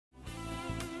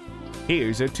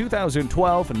Here's a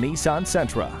 2012 Nissan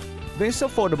Sentra. This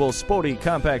affordable, sporty,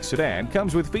 compact sedan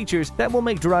comes with features that will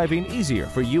make driving easier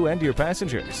for you and your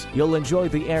passengers. You'll enjoy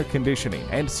the air conditioning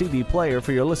and CD player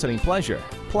for your listening pleasure.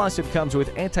 Plus, it comes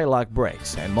with anti-lock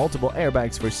brakes and multiple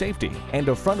airbags for safety and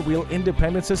a front-wheel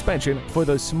independent suspension for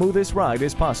the smoothest ride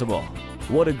as possible.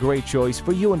 What a great choice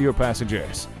for you and your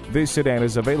passengers. This sedan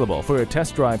is available for a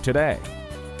test drive today.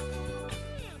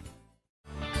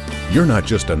 You're not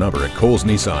just a number at Cowles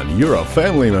Nissan, you're a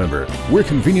family member. We're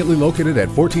conveniently located at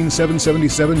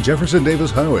 14777 Jefferson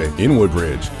Davis Highway in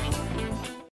Woodbridge.